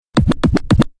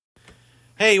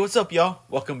Hey, what's up, y'all?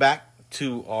 Welcome back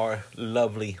to our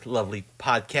lovely, lovely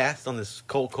podcast on this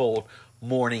cold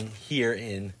morning here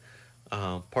in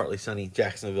partly sunny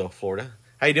Jacksonville, Florida.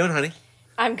 How you doing, honey?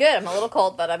 I'm good. I'm a little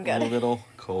cold, but I'm good. A little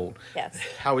cold. Yes.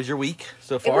 How was your week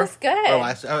so far? It was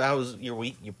good. How was your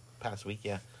week? Your past week?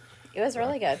 Yeah. It was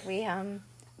really good. We had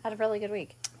a really good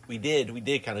week. We did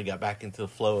kind of got back into the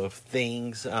flow of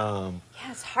things. Yeah,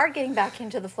 it's hard getting back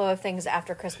into the flow of things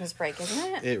after Christmas break,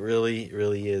 isn't it? It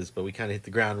really is. But we kind of hit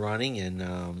the ground running,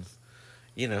 and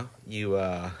you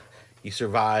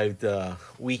survived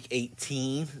week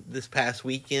 18 this past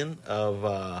weekend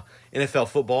of NFL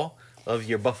football, of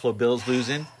your Buffalo Bills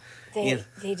losing. They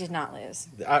did not lose.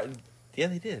 Yeah,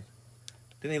 they did.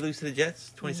 Didn't they lose to the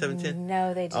Jets 27-10?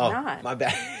 No, they did not. My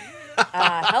bad.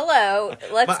 Hello.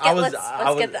 Let's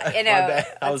get that. You know, my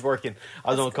bad. I was working.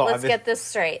 I was on call. Let's get this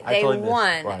straight. They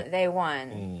won. Right. They won.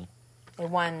 Mm. They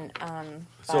won by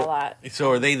a lot.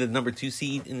 So are they the number 2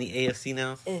 seed in the AFC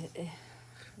now? Is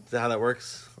that how that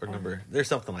works? Or there's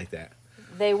something like that.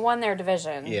 They won their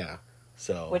division. Yeah.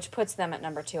 So which puts them at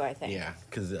number 2, I think. Yeah,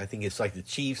 because I think it's like the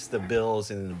Chiefs, the Bills,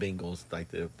 and then the Bengals, like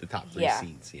the top 3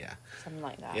 seeds. Yeah. Something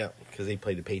like that. Yeah, because they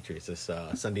play the Patriots this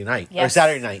Sunday night. Yes. Or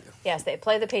Saturday night. Yes, they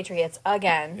play the Patriots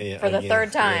again for the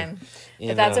third time. Yeah.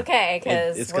 But that's okay,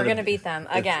 because we're going to beat them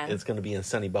again. It's going to be in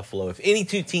sunny Buffalo. If any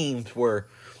 2 teams were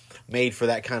made for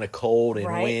that kind of cold and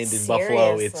wind in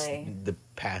Buffalo, it's the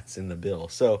Pats and the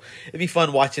Bills. So it'd be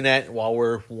fun watching that while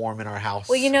we're warm in our house.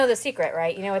 Well, you know the secret,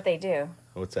 right? You know what they do.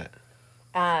 What's that?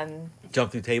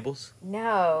 Jump through tables?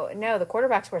 No, the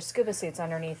quarterbacks wear scuba suits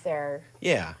underneath their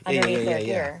gear.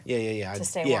 Yeah. To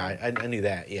stay warm. I knew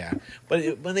that. Yeah,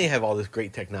 but they have all this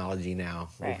great technology now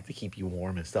to keep you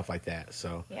warm and stuff like that.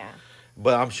 So yeah,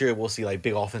 but I'm sure we'll see like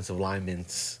big offensive linemen,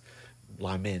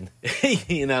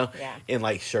 in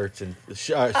like shirts and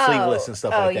sleeveless and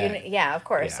stuff like that. Yeah, of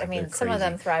course. Yeah, I mean, some of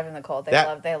them thrive in the cold.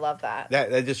 They love that.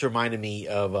 That just reminded me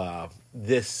of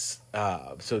this.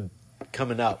 So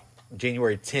coming up,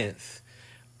 January 10th,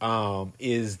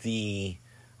 is the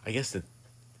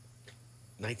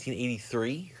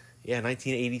 1983. Yeah,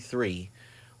 1983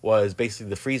 was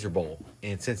basically the Freezer Bowl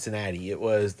in Cincinnati. It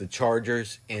was the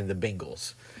Chargers and the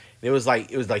Bengals. It was like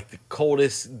the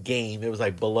coldest game. It was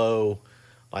like below,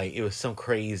 like it was some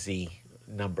crazy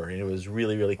number, and it was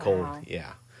really, really cold. Wow.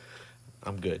 Yeah.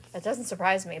 I'm good. That doesn't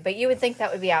surprise me, but you would think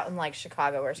that would be out in like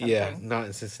Chicago or something. Yeah, not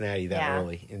in Cincinnati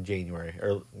early in January,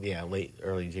 or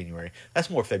early January. That's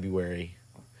more February,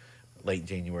 late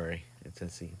January in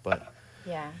Cincy. But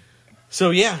yeah.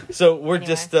 So we're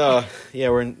just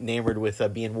we're enamored with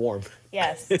being warm.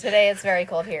 Yes, today it's very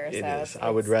cold here. It is.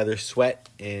 I would rather sweat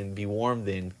and be warm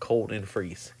than cold and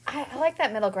freeze. I like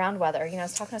that middle ground weather. You know, I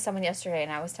was talking to someone yesterday,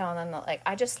 and I was telling them that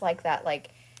I just like that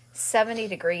 70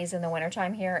 degrees in the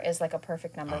wintertime here is like a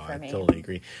perfect number for me. I totally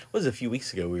agree. It was a few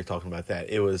weeks ago we were talking about that.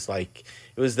 It was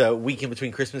the weekend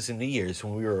between Christmas and New Year's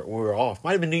when we were off.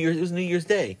 Might have been New Year's. It was New Year's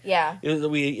Day. Yeah.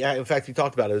 In fact, we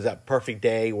talked about it. It was that perfect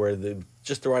day where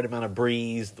just the right amount of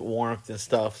breeze, the warmth and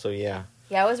stuff. So yeah.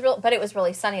 Yeah, it was but it was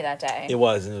really sunny that day. It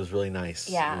was, and it was really nice.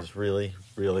 Yeah. It was really,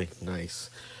 really nice.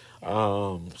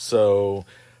 Yeah. So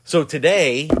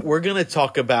today we're gonna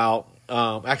talk about.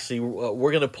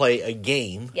 We're going to play a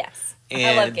game. Yes.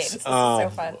 I love games. This is so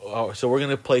fun. So we're going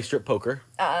to play strip poker.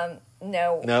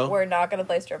 No, we're not going to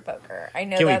play strip poker. I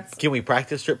know Can we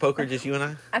practice strip poker, just you and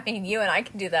I? I mean, you and I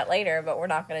can do that later, but we're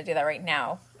not going to do that right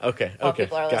now. Okay. While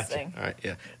people are listening. All right,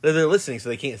 yeah. They're listening, so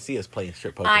they can't see us playing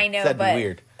strip poker. I know, that'd be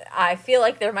weird. I feel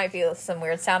like there might be some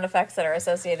weird sound effects that are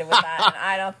associated with that,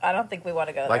 and I don't think we want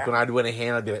to go there. Like when I'd win a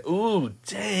hand, I'd be like, "Ooh,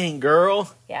 dang,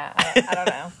 girl." Yeah, I don't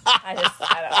know.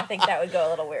 I think that would go a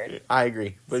little weird. I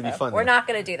agree, but it'd be fun. We're not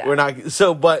going to do that. We're not.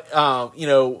 So, but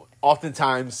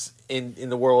oftentimes in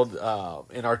the world,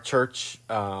 in our church,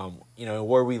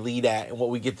 where we lead at and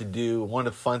what we get to do, one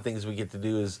of the fun things we get to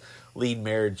do is lead a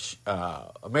marriage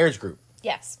group.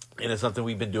 Yes. And it's something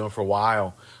we've been doing for a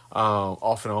while,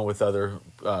 off and on with other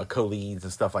co-leads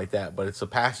and stuff like that. But it's a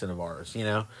passion of ours,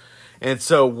 And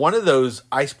so one of those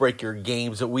icebreaker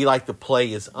games that we like to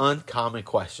play is Uncommon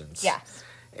Questions. Yes.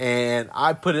 And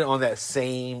I put it on that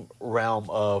same realm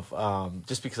of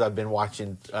just because I've been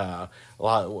watching a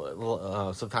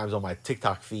lot. Sometimes on my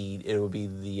TikTok feed, it would be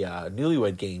the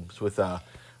Newlywed Games with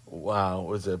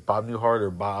was it Bob Newhart or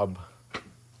Bob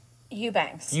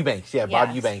Eubanks?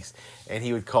 Bob Eubanks, and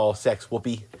he would call sex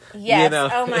whoopee.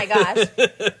 Yes. Oh my gosh.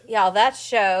 Y'all, that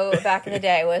show back in the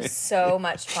day was so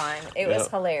much fun. It was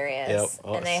hilarious.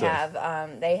 Yep. And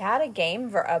they had a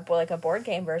game, like a board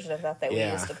game version of that we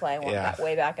used to play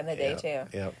way back in the day too.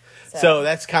 Yep. So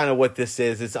that's kind of what this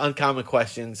is. It's Uncommon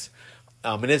Questions.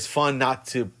 And it's fun not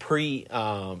to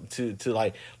to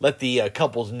like let the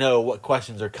couples know what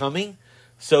questions are coming,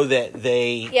 so that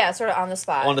they Yeah, sort of on the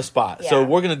spot. on the spot. Yeah. So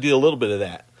we're gonna do a little bit of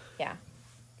that. Yeah.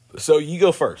 So you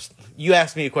go first. You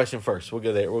ask me a question first. We'll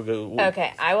go there.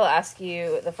 Okay, I will ask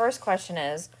you. The first question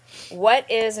is, what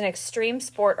is an extreme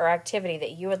sport or activity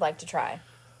that you would like to try?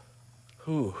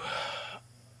 Ooh.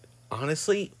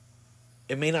 Honestly,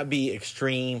 it may not be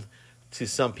extreme to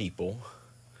some people,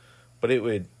 but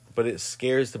it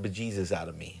scares the bejesus out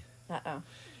of me. Uh-oh.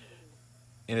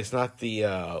 And it's not the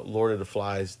Lord of the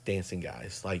Flies dancing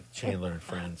guys like Chandler and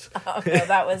Friends. Oh, no,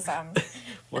 that was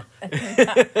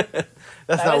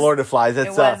That's not Lord of the Flies.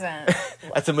 That's it wasn't.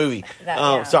 that's a movie.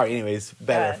 Yeah. Sorry. Anyways, bad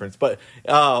Go ahead. reference. But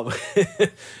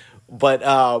but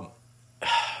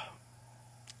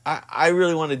I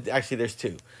really want to. Actually, there's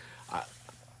two.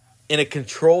 In a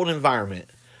controlled environment,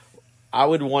 I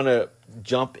would want to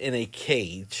jump in a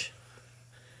cage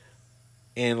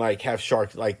and like have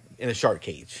sharks, like in a shark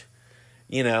cage,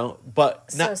 but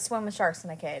So not swim with sharks in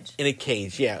a cage. in a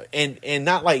cage, yeah, and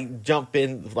not like jump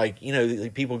in like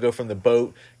like people go from the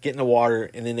boat, get in the water,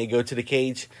 and then they go to the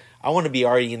cage. I want to be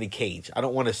already in the cage. I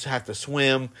don't want to have to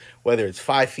swim, whether it's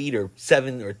 5 feet or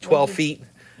 7 or 12 feet.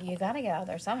 You got to get out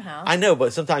there somehow. I know,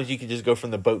 but sometimes you can just go from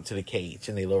the boat to the cage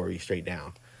and they lower you straight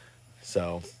down.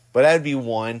 So, but that'd be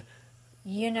one.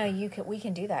 We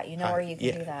can do that. You know where you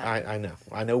can do that. I know.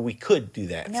 I know we could do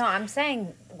that. No, I'm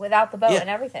saying without the boat Yeah, and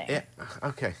everything. Yeah.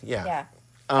 Okay. Yeah.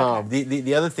 Yeah.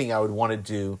 The other thing I would want to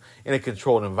do in a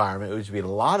controlled environment, which would be a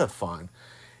lot of fun,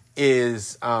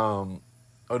 is I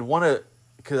would want to,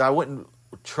 because I wouldn't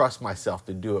trust myself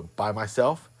to do it by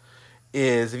myself.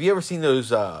 Is, have you ever seen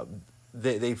those?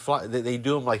 They fly. They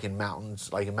do them like in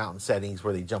mountains, like in mountain settings,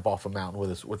 where they jump off a mountain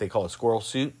with what they call a squirrel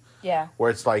suit. Yeah. Where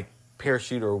it's like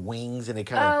parachute or wings, and they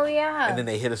kind of, Oh, yeah. and then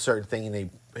they hit a certain thing, and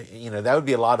they, that would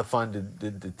be a lot of fun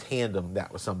to tandem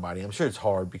that with somebody. I'm sure it's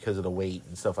hard because of the weight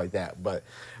and stuff like that, but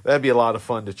that'd be a lot of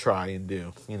fun to try and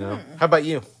do. How about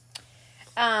you?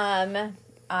 I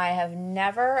have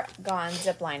never gone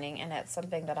ziplining, and it's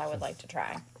something that I would like to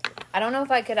try. I don't know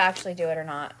if I could actually do it or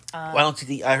not. Why don't you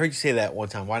think? I heard you say that one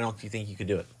time. Why don't you think you could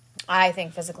do it? I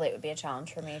think physically it would be a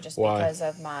challenge for me, just Why? because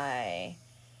of my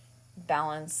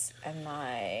balance and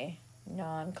my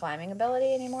non-climbing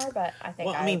ability anymore. But I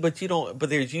think but you don't. But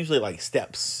there's usually like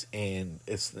steps, and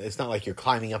it's not like you're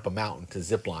climbing up a mountain to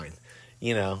zip line.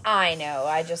 I know.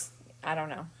 I don't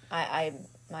know.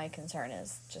 My concern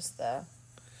is just the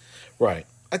Right.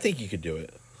 I think you could do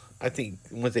it. I think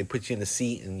once they put you in the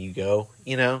seat and you go,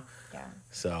 yeah.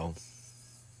 So,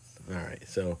 all right.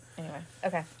 So Anyway,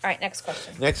 okay. All right. Next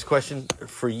question. next question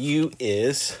for you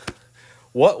is,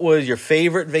 what was your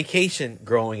favorite vacation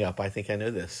growing up? I think I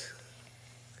know this.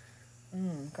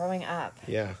 Growing up,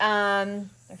 Yeah.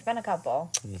 there's been a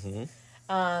couple.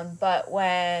 Mm-hmm. But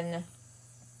when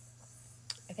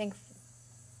I think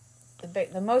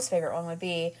the most favorite one would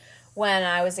be when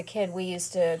I was a kid. I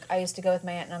used to go with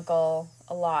my aunt and uncle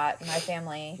a lot. My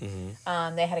family,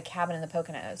 they had a cabin in the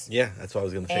Poconos. Yeah, that's what I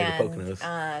was going to say. The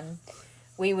And Poconos.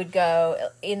 we would go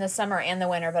in the summer and the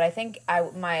winter. But I think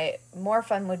my more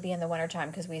fun would be in the wintertime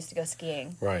because we used to go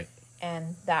skiing, Right.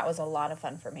 and that was a lot of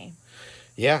fun for me.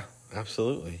 Yeah.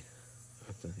 Absolutely.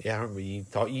 Yeah, I remember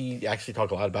you actually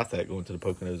talk a lot about that, going to the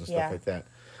Poconos and stuff Yeah. like that.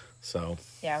 So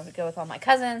Yeah, I would go with all my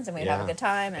cousins, and we'd have Yeah. a good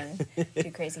time and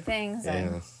do crazy things Yeah.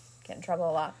 and get in trouble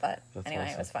a lot. But that's anyway,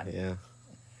 awesome. it was fun. Yeah.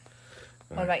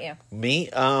 What about you? Me,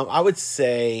 I would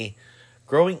say,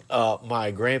 growing up,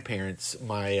 my grandparents,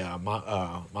 my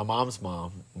mom's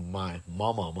mom, my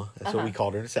mama, that's what we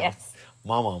called her in the South. Yes.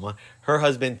 My mama, her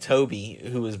husband Toby,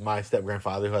 who was my step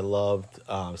grandfather, who I loved,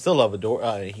 still love,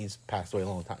 adore. He's passed away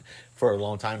for a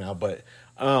long time now, but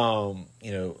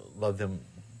loved him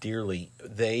dearly.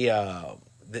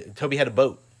 Toby had a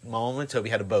boat. My mama and Toby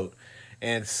had a boat,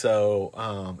 and so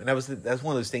and that's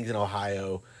one of those things in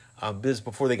Ohio. This is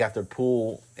before they got their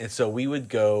pool, and so we would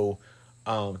go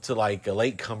to like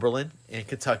Lake Cumberland in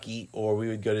Kentucky, or we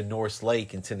would go to Norris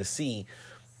Lake in Tennessee,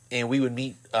 and we would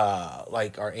meet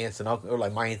like our aunts and uncles, or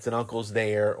like my aunts and uncles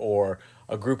there, or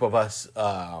a group of us,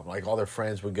 like all their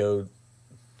friends would go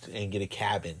and get a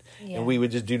cabin, and we would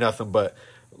just do nothing but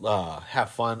have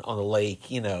fun on the lake,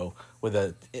 with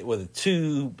a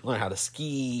tube, learn how to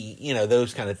ski,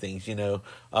 those kind of things.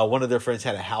 One of their friends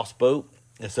had a houseboat.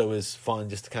 And so it was fun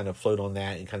just to kind of float on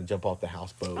that and kind of jump off the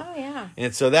houseboat. Oh, yeah.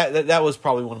 And so that was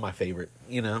probably one of my favorite,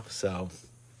 so.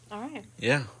 All right.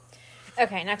 Yeah.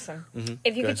 Okay, next one. Mm-hmm.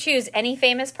 If you Go could ahead. choose any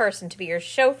famous person to be your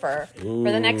chauffeur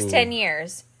for the next 10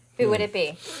 years, who would it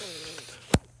be?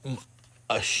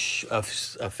 A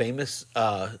famous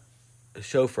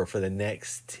chauffeur for the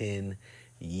next 10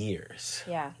 years.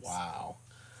 Yes.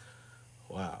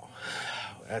 Wow.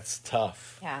 That's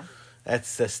tough. Yeah.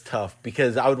 That's tough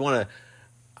because I would want to.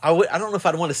 I don't know if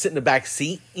I'd want to sit in the back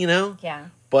seat, Yeah.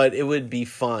 but it would be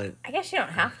fun. I guess you don't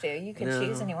have to. You can No.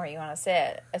 choose anywhere you want to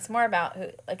sit. It's more about who,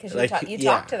 because you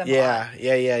yeah, talk to them a lot.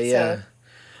 Yeah.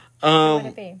 Who would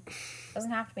it be?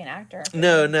 Doesn't have to be an actor.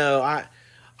 No.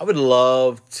 I would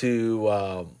love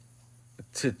to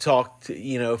talk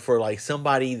to for like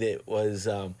somebody that was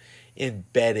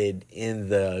embedded in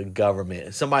the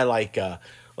government. Somebody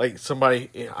like somebody,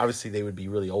 obviously they would be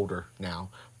really older now,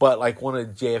 but like one of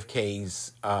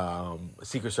JFK's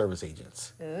Secret Service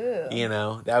agents. Ooh.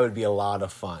 That would be a lot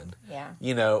of fun.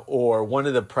 Yeah. Or one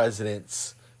of the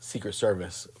president's Secret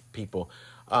Service people.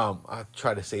 I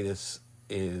try to say this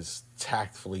as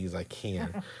tactfully as I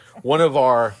can. One of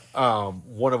our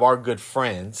good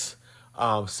friends,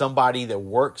 somebody that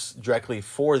works directly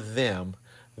for them,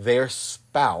 their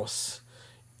spouse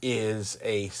is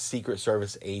a Secret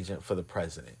Service agent for the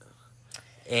president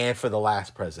and for the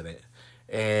last president.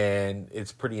 And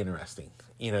it's pretty interesting.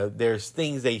 There's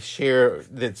things they share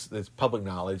that's public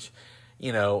knowledge,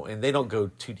 and they don't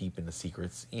go too deep into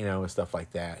secrets, and stuff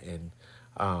like that. And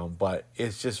but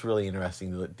it's just really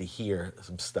interesting to hear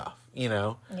some stuff,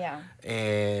 Yeah.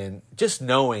 And just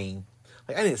knowing,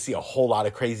 like, I didn't see a whole lot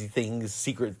of crazy things,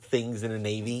 secret things in the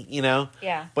Navy,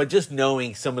 Yeah. But just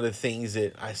knowing some of the things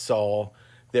that I saw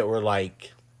that were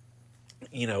like,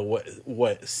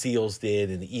 what SEALs did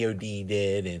and the EOD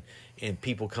did, and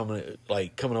people coming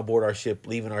aboard our ship,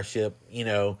 leaving our ship,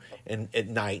 and at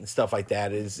night and stuff like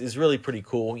that is really pretty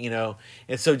cool,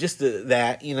 And so just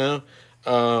that,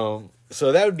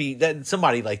 so that would be that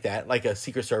somebody like that, like a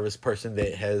Secret Service person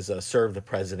that has served the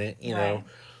president, Right.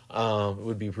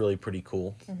 Would be really pretty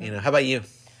cool. How about you?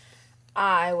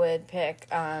 I would pick.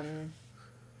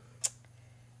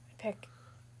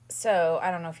 So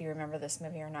I don't know if you remember this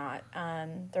movie or not.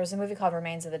 There was a movie called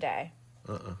Remains of the Day.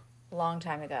 A long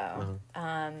time ago.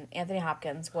 Anthony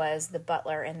Hopkins was the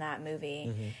butler in that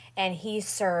movie, and he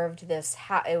served this.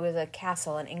 It was a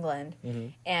castle in England,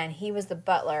 and he was the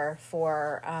butler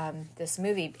for this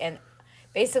movie. And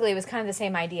basically, it was kind of the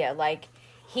same idea. Like,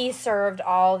 he served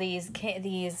all these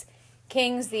kings,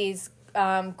 these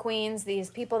queens, these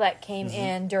people that came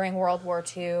in during World War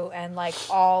II, and like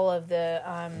all of the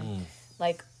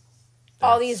like.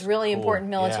 All these really cool.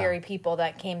 important military Yeah. people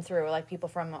that came through, like people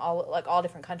from all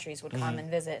different countries would come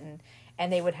and visit,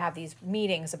 and they would have these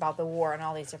meetings about the war and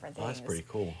all these different things. Oh, that's pretty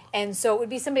cool. And so it would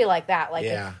be somebody like that, like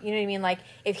Yeah. if, you know what I mean, like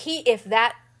if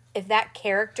that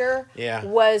character Yeah.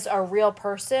 was a real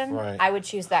person, Right. I would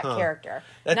choose that character,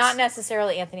 That's- not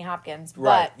necessarily Anthony Hopkins,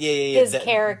 Right. but Yeah. his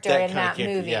character in kind of that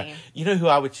character, movie. Yeah. You know who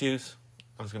I would choose?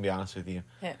 I'm just gonna be honest with you.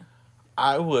 Yeah.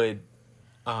 I would.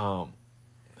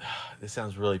 This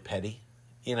sounds really petty,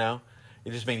 It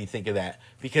just made me think of that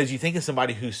because you think of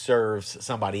somebody who serves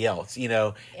somebody else,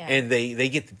 and they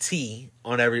get the tea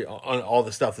on all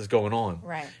the stuff that's going on,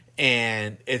 Right.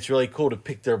 And it's really cool to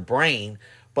pick their brain,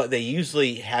 but they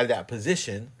usually have that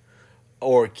position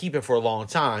or keep it for a long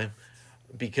time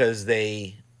because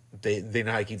they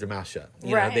know how to keep their mouth shut.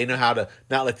 Right. They know how to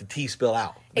not let the tea spill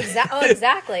out.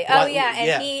 Exactly. Oh, Like,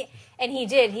 yeah, and he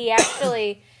did. He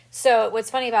actually. So what's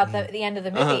funny about the end of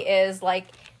the movie is like.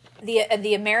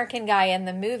 The American guy in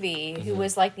the movie who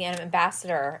was like the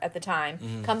ambassador at the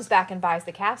time comes back and buys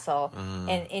the castle,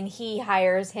 and he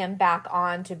hires him back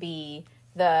on to be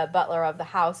the butler of the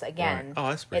house again. Right. Oh,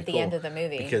 that's pretty at the cool. end of the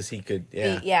movie Because he could,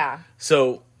 So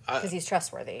So because he's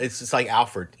trustworthy. it's just like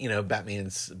Alfred,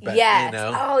 Batman's. Yes.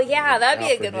 Oh, yeah, that'd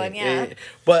be a good one, yeah.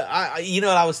 But I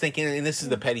what I was thinking, and this is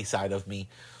the petty side of me.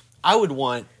 I would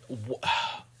want,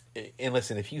 and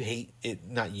listen, if you hate it,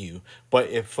 not you, but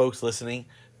if folks listening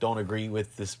don't agree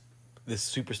with this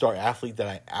superstar athlete that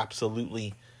I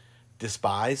absolutely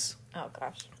despise, Oh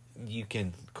gosh. you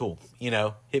can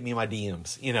hit me in my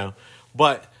DMs,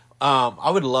 but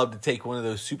I would love to take one of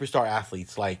those superstar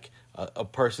athletes, like a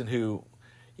person who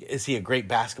is he a great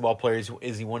basketball player?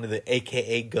 Is he one of the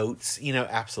AKA GOATs?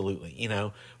 Absolutely,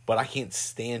 but I can't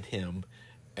stand him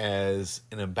as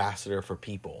an ambassador for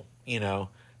people,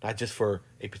 not just for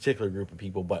a particular group of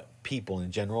people, but people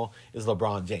in general, is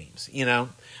LeBron James.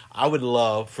 I would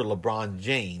love for LeBron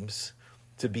James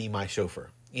to be my chauffeur,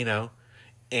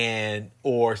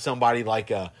 or somebody like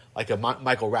a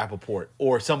Michael Rappaport,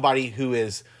 or somebody who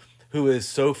is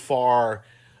so far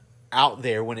out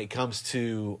there when it comes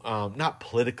to not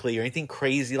politically or anything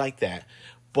crazy like that,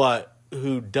 but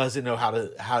who doesn't know how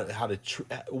to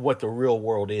what the real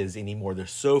world is anymore. They're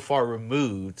so far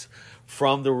removed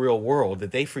from the real world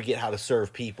that they forget how to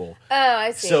serve people. Oh,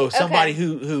 I see. So somebody Okay.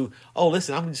 who oh,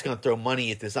 listen, I'm just going to throw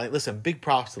money at this. Like, listen, big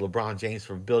props to LeBron James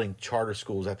for building charter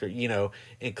schools after, in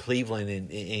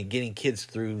Cleveland and getting kids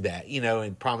through that,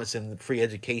 and promising free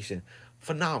education.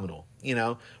 Phenomenal,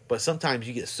 But sometimes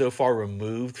you get so far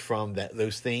removed from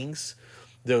those things,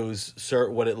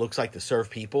 what it looks like to serve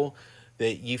people,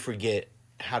 that you forget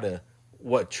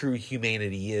what true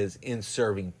humanity is in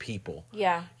serving people.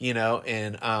 Yeah.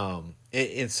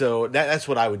 And so that's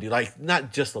what I would do. Like,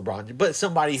 not just LeBron, but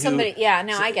somebody. Yeah,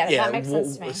 no, I get it. That makes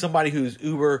sense to me. Somebody who's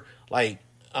uber, like,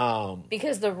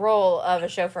 because the role of a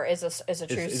chauffeur is a true is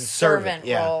a servant servant,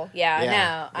 role. Yeah,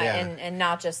 Yeah. no, Yeah. and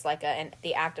not just like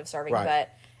the act of serving, Right. but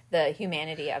the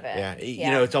humanity of it.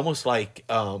 Yeah. It's almost like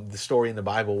the story in the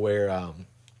Bible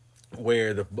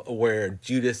where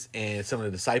Judas and some of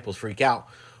the disciples freak out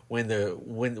when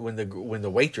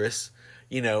the waitress,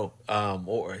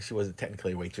 or she wasn't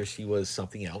technically a waitress, she was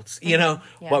something else, Yeah.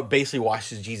 but basically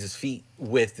washes Jesus' feet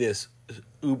with this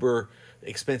uber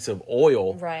expensive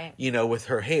oil, Right. With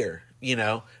her hair,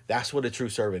 that's what a true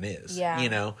servant is,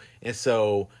 Yeah. And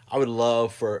so I would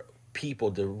love for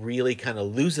people to really kind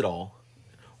of lose it all,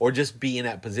 or just be in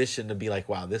that position to be like,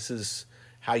 wow, this is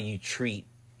how you treat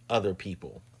other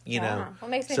people, Well, it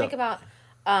makes me So- think about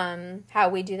how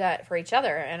we do that for each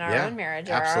other in our Yeah, own marriage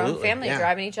or our own absolutely, family, yeah.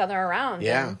 driving each other around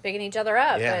Yeah. and picking each other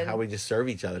up. Yeah, and, how we just serve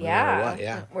each other no yeah, matter what.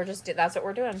 Yeah, we're that's what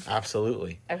we're doing.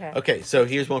 absolutely. Okay. Okay, so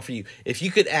here's one for you. If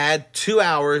you could add 2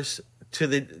 hours to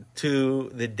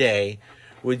the day,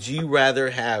 would you rather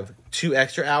have 2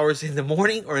 extra hours in the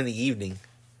morning or in the evening?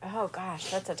 Oh gosh,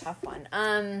 that's a tough one.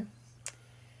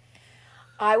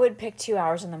 I would pick 2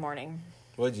 hours in the morning.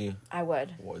 Would you? I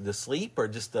would. The sleep or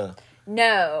just the?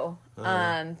 No,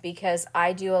 because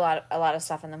I do a lot of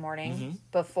stuff in the morning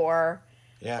before,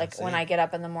 Yeah, like when same. I get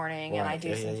up in the morning and Right, I do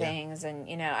yeah, some yeah, yeah. things, and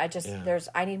Yeah.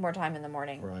 I need more time in the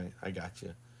morning. Right, I got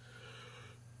you.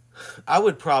 I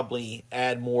would probably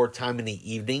add more time in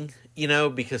the evening,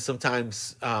 because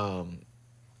sometimes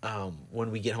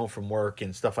when we get home from work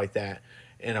and stuff like that,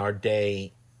 and our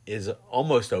day is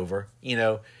almost over,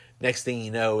 next thing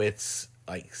you know, it's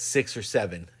like 6 or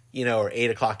 7, or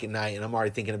 8 o'clock at night, and I'm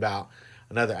already thinking about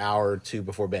another hour or two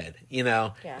before bed,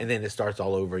 Yeah. and then it starts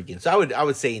all over again. So I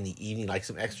would say in the evening, like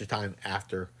some extra time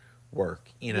after work,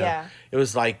 Yeah. It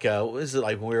was like what was it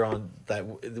like when we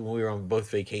were on both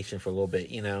vacation for a little bit,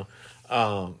 and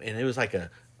it was like a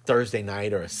Thursday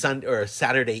night or a Sunday or a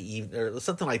Saturday evening or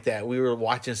something like that. We were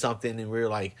watching something and we were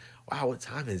like, wow, what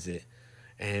time is it?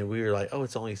 And we were like, oh,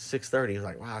 it's only 6:30. It was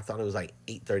like, wow, I thought it was like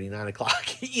 8:30, 9 o'clock,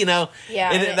 Yeah,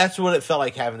 And that's what it felt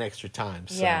like, having extra time.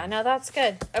 So, Yeah, no, that's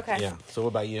good. Okay. yeah. So what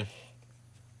about you?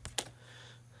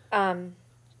 I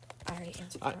already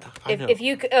answered I that. know.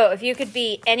 If you could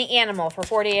be any animal for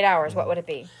 48 hours, what would it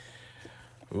be?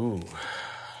 Ooh,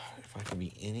 if I could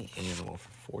be any animal for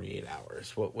 48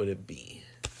 hours, what would it be?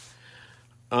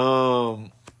 I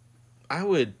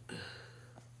would.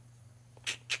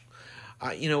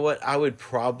 You know what? I would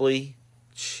probably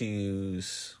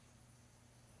choose.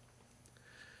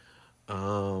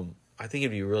 I think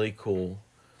it'd be really cool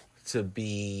to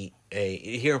be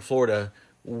here in Florida.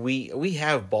 We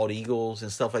have bald eagles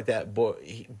and stuff like that,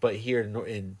 but here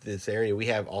in this area we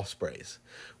have ospreys,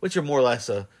 which are more or less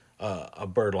a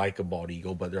bird like a bald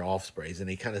eagle, but they're ospreys, and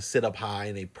they kind of sit up high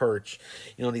and they perch,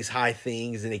 these high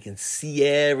things, and they can see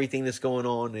everything that's going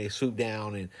on. And they swoop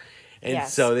down, and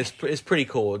Yes. so it's pretty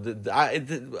cool.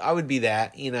 I would be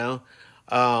that,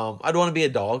 I'd want to be a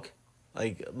dog,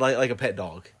 like a pet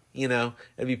dog, It'd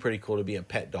be pretty cool to be a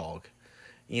pet dog,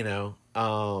 to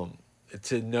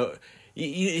know.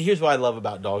 Here's what I love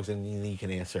about dogs, and you can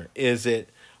answer, is it,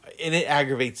 and it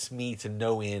aggravates me to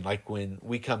no end, like when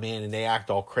we come in and they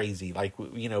act all crazy, like,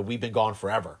 we've been gone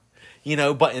forever,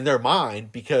 but in their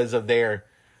mind, because of their,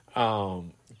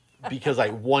 because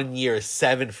like 1 year is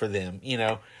 7 for them,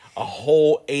 a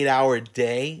whole 8-hour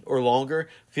day or longer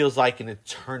feels like an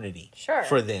eternity Sure.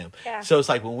 for them. Yeah. So it's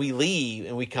like when we leave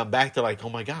and we come back, they're like, oh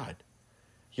my God,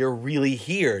 you're really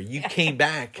here. You came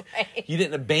back. Right. You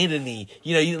didn't abandon me.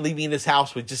 You didn't leave me in this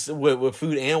house with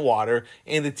food and water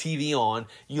and the TV on.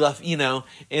 You left,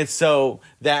 and so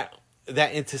that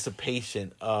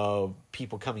anticipation of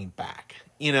people coming back,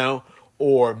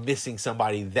 or missing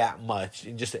somebody that much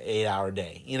in just an 8-hour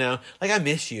day, like I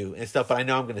miss you and stuff, but I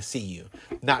know I'm going to see you,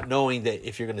 not knowing that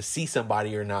if you're going to see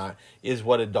somebody or not is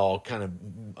what a dog kind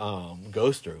of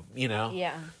goes through,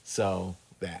 Yeah. So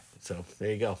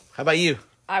there you go. How about you?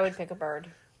 I would pick a bird.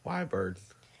 Why a bird?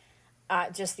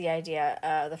 Just the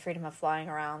idea, the freedom of flying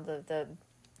around, the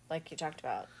like you talked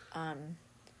about.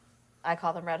 I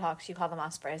call them Red Hawks. You call them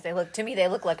ospreys. They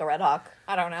look like a Red Hawk.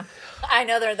 I don't know. I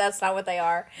know that's not what they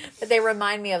are, but they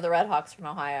remind me of the Red Hawks from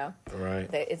Ohio. Right.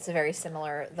 It's very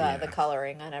similar, the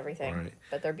coloring and everything. Right.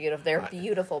 But they're beautiful. They're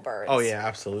beautiful birds. Oh yeah,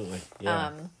 absolutely.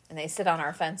 Yeah. And they sit on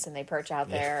our fence and they perch out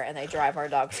there and they drive our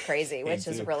dogs crazy, which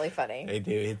is really funny. They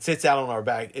do. It sits out on our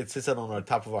back. It sits out on our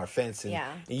top of our fence, and,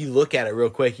 yeah. and you look at it real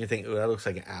quick, and you think, "Oh, that looks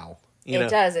like an owl." It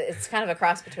does. It's kind of a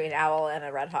cross between an owl and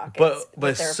a Red Hawk. But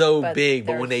it's so big.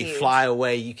 But when they huge. Fly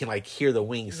away, you can like hear the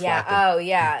wings. Yeah. Flapping. Oh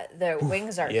yeah. The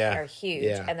wings are huge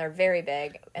and they're very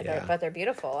big and they're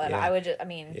beautiful. And I would just. I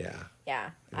mean. Yeah. Yeah.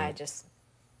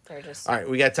 They're just. All right,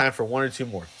 we got time for one or two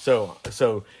more. So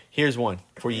here's one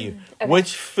for you. Okay.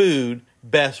 Which food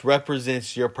best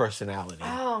represents your personality?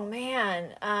 Oh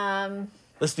man.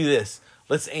 Let's do this.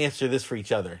 Let's answer this for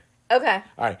each other. Okay.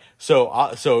 All right.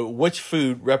 So which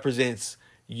food represents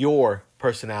your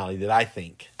personality that I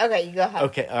think? Okay, you go ahead.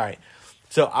 Okay. All right.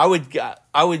 So I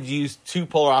would use two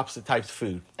polar opposite types of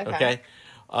food. Okay.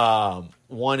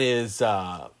 One is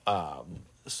like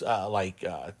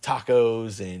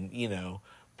tacos and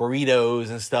burritos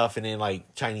and stuff, and then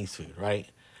like Chinese food, right?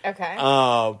 Okay.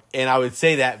 And I would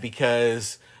say that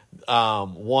because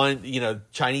one,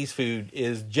 Chinese food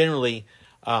is generally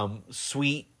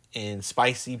sweet and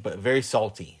spicy, but very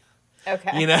salty.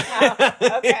 Okay.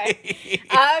 Okay.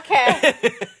 Okay.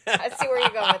 I see where you're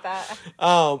going with that.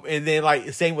 And then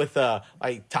like same with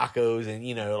like tacos and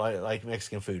like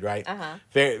Mexican food, right?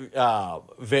 Very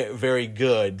very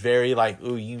good. Very like,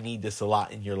 ooh, you need this a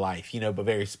lot in your life, but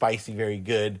very spicy, very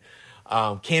good.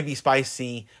 Can be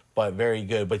spicy, but very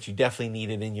good. But you definitely need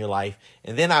it in your life.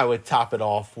 And then I would top it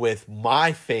off with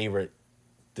my favorite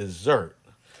dessert,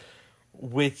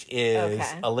 which is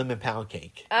a lemon pound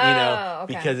cake.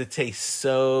 Because it tastes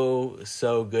so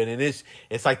good, and it's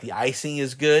like the icing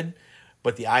is good,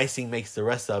 but the icing makes the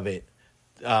rest of it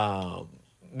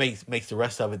makes the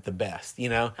rest of it the best.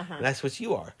 And that's what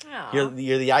you are. Aww.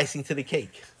 You're the icing to the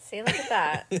cake. See, look at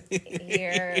that.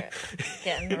 You're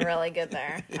getting really good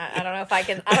there. I don't know if I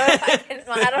can. I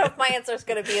don't know if my answer is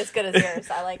going to be as good as yours.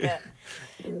 I like it.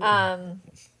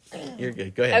 You're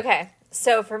good. Go ahead. Okay.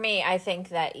 So for me, I think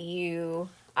that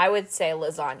I would say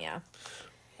lasagna.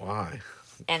 Why?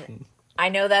 And I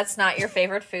know that's not your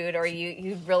favorite food, or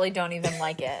you really don't even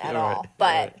like it at all.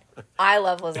 But I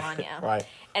love lasagna. Right.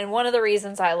 And one of the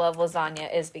reasons I love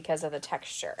lasagna is because of the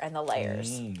texture and the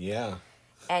layers. Yeah.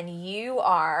 And you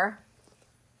are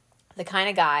the kind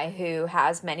of guy who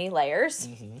has many layers.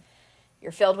 Mm-hmm.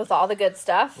 You're filled with all the good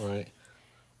stuff. Right.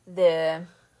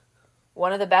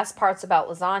 One of the best parts about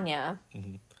lasagna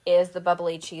is the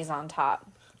bubbly cheese on top.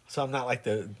 So I'm not like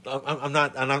I'm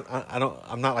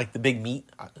not like the big meat.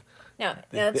 No,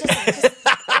 just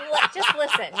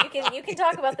listen. You can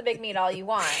talk about the big meat all you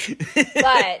want,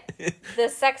 but the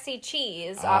sexy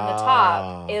cheese on the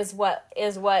top is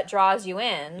what draws you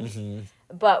in. Mm-hmm.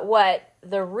 But what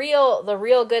the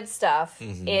real good stuff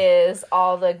is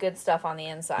all the good stuff on the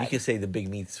inside. You can say the big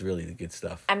meat's really the good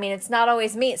stuff. I mean, it's not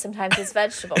always meat. Sometimes it's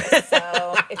vegetables.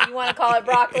 So if you want to call it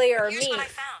broccoli or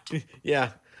meat,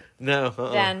 yeah, no,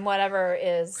 then whatever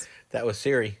is. That was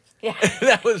Siri. Yeah,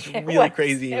 that was really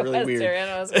crazy and really weird. Siri, I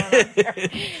know what's going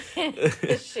on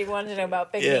here. She wanted to know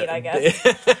about big meat, I guess.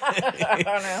 I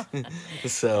don't know.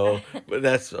 So, but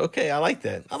that's okay. I like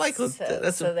that. I like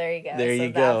that. So there you go. There you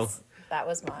go. That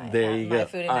was my my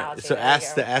food analogy. Right, so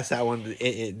ask that one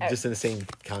just in the same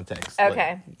context.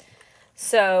 Okay.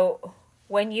 So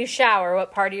when you shower,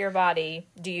 what part of your body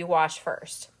do you wash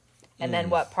first? And then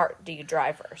what part do you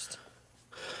dry first?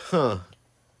 Huh.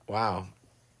 Wow.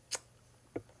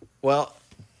 Well,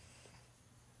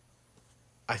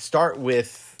 I start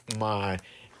with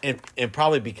and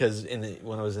probably because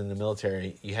when I was in the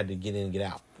military, you had to get in and get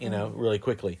out, really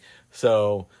quickly.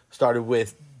 So started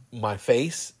with my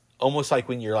face, almost like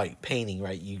when you're like painting,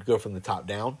 right? You go from the top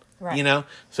down, right.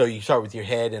 So you start with your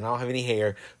head, and I don't have any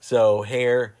hair. So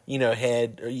hair,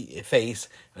 head, face,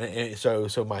 and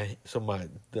so my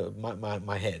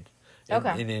head,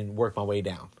 and then work my way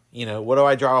down. What do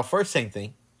I draw off first? Same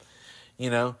thing,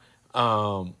 and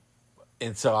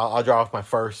so I'll draw off my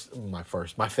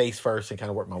face first and kind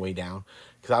of work my way down,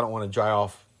 because I don't want to dry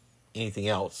off anything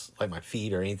else, like my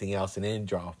feet or anything else, and then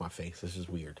draw off my face. This is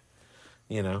weird,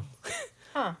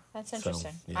 Huh, that's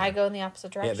interesting. So, yeah. I go in the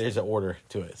opposite direction. Yeah, there's an order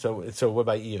to it. So what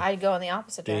about you? I go in the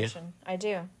opposite direction. I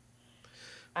do.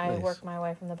 I Nice. work my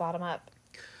way from the bottom up.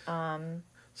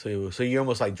 So you're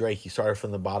almost like Drake. You started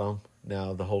from the bottom.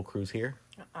 Now the whole crew's here.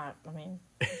 I mean,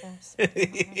 I guess.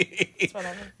 It's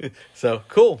whatever. So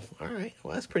cool. All right.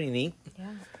 Well, that's pretty neat.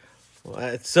 Yeah.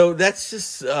 So that's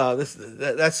just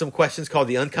that's some questions called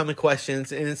the uncommon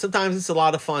questions, and sometimes it's a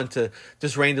lot of fun to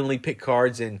just randomly pick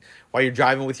cards and while you're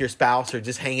driving with your spouse or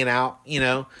just hanging out,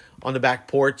 on the back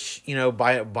porch,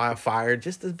 by a fire,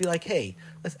 just to be like, hey,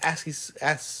 let's ask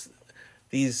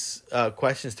these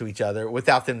questions to each other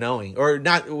without them knowing, or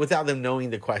not without them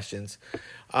knowing the questions.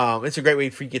 It's a great way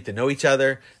for you to get to know each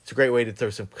other. It's a great way to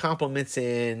throw some compliments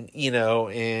in,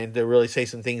 and to really say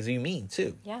some things you mean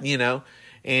too,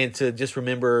 and to just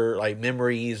remember like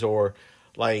memories, or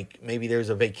like maybe there's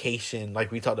a vacation,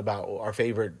 like we talked about our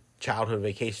favorite childhood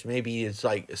vacation. Maybe it's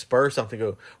like spur something,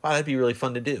 go, wow, that'd be really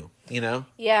fun to do,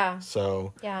 Yeah.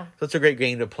 So Yeah. it's a great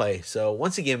game to play. So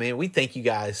once again, man, we thank you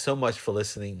guys so much for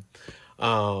listening.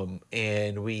 And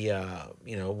we,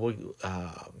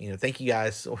 thank you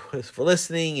guys for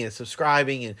listening and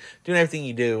subscribing and doing everything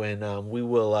you do. And, we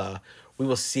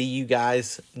will see you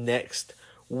guys next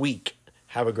week.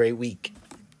 Have a great week.